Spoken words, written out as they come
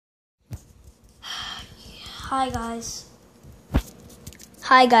Hi guys.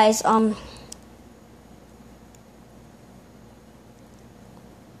 Hi guys.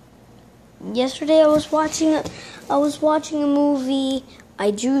 Yesterday I was watching a movie.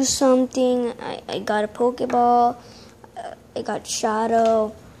 I drew something. I got a Pokeball. I got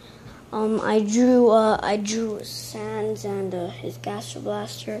Shadow. I drew Sans and his Gastro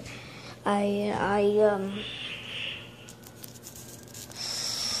Blaster.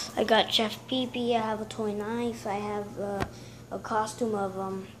 I got Chef Pee-Pee. I have a toy knife. I have a costume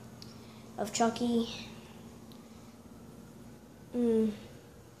of Chucky. I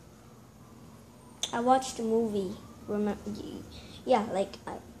watched a movie. Yeah, like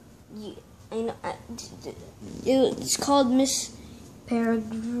I know. It's called Miss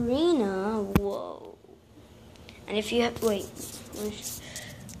Peregrina. Whoa! And if you have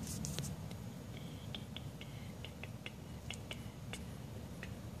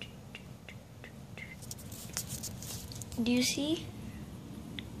do you see?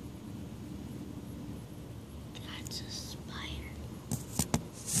 That's a spider.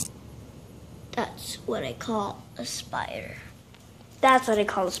 That's what I call a spider. That's what I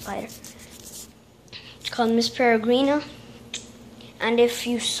call a spider. It's called Miss Peregrina. And if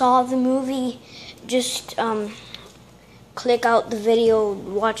you saw the movie, just click out the video,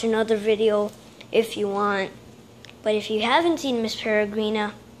 watch another video if you want. But if you haven't seen Miss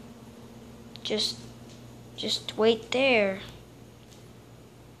Peregrina, just wait there.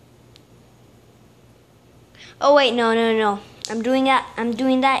 Oh wait, no. I'm doing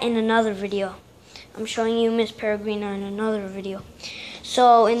that in another video. I'm showing you Miss Peregrina in another video.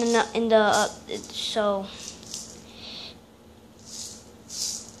 So if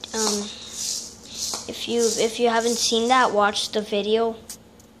you haven't seen that, watch the video.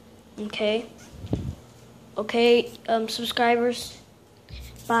 Okay, subscribers.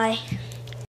 Bye.